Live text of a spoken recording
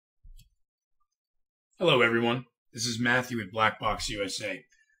Hello everyone, this is Matthew with Blackbox USA.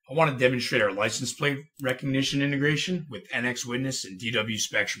 I want to demonstrate our license plate recognition integration with NX Witness and DW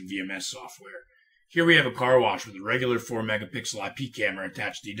Spectrum VMS software. Here we have a car wash with a regular 4 megapixel IP camera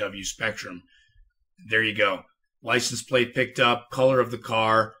attached to DW Spectrum. There you go. License plate picked up, color of the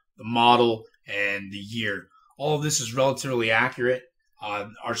car, the model, and the year. All of this is relatively accurate.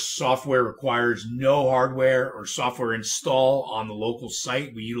 Our software requires no hardware or software install on the local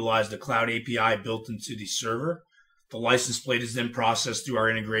site. We utilize the cloud API built into the server. The license plate is then processed through our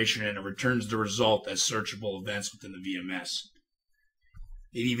integration and it returns the result as searchable events within the VMS.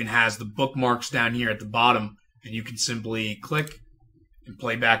 It even has the bookmarks down here at the bottom, and you can simply click and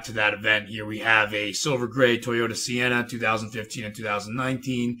play back to that event. Here we have a silver gray Toyota Sienna 2015 and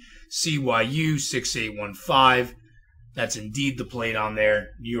 2019 CYU 6815. That's indeed the plate on there,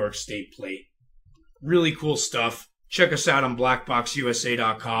 New York State plate. Really cool stuff. Check us out on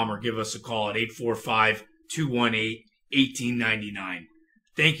blackboxusa.com or give us a call at 845-218-1899.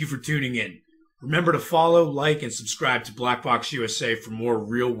 Thank you for tuning in. Remember to follow, like, and subscribe to Blackbox USA for more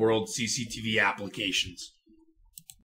real-world CCTV applications.